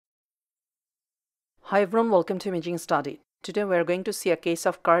Hi everyone, welcome to Imaging Study. Today we are going to see a case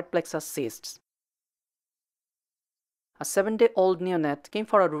of choroid plexus cysts. A 7-day-old neonate came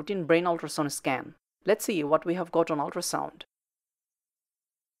for a routine brain ultrasound scan. Let's see what we have got on ultrasound.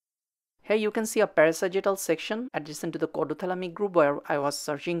 Here you can see a parasagittal section adjacent to the chordothalamic group where I was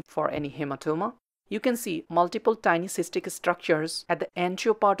searching for any hematoma. You can see multiple tiny cystic structures at the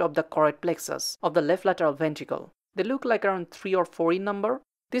anterior part of the choroid plexus of the left lateral ventricle. They look like around 3 or 4 in number.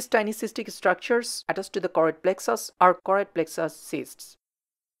 These tiny cystic structures attached to the choroid plexus are choroid plexus cysts.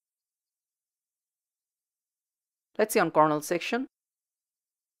 Let's see on coronal section.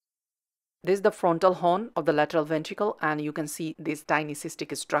 This is the frontal horn of the lateral ventricle and you can see these tiny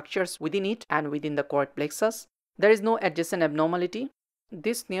cystic structures within it and within the choroid plexus. There is no adjacent abnormality.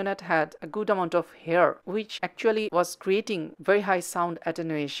 This neonate had a good amount of hair which actually was creating very high sound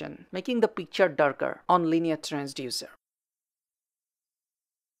attenuation, making the picture darker on linear transducer.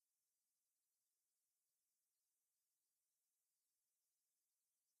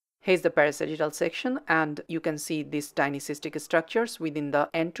 Here's the parasagittal section and you can see these tiny cystic structures within the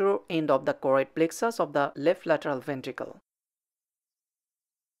anterior end of the choroid plexus of the left lateral ventricle.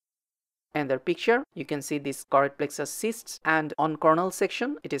 And the picture, you can see these choroid plexus cysts and on coronal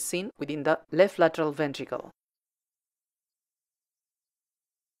section it is seen within the left lateral ventricle.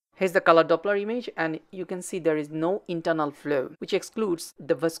 Here's the color Doppler image and you can see there is no internal flow which excludes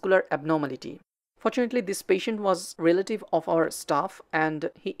the vascular abnormality. Fortunately, this patient was relative of our staff and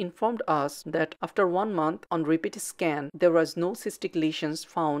he informed us that after 1 month on repeat scan, there was no cystic lesions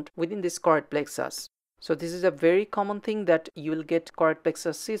found within this choroid plexus. So this is a very common thing that you will get choroid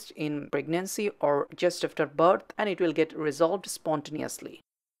plexus cyst in pregnancy or just after birth and it will get resolved spontaneously.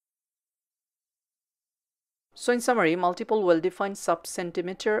 So in summary, multiple well-defined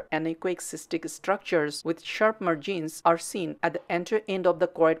subcentimeter anechoic cystic structures with sharp margins are seen at the anterior end of the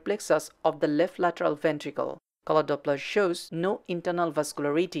choroid plexus of the left lateral ventricle. Color Doppler shows no internal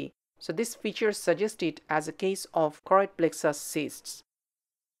vascularity, so this feature suggests it as a case of choroid plexus cysts.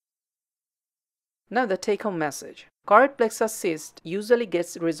 Now the take-home message. Choroid plexus cyst usually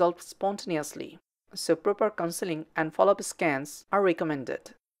gets resolved spontaneously, so proper counseling and follow-up scans are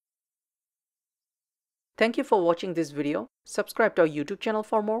recommended. Thank you for watching this video. Subscribe to our YouTube channel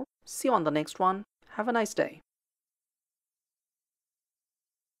for more. See you on the next one. Have a nice day.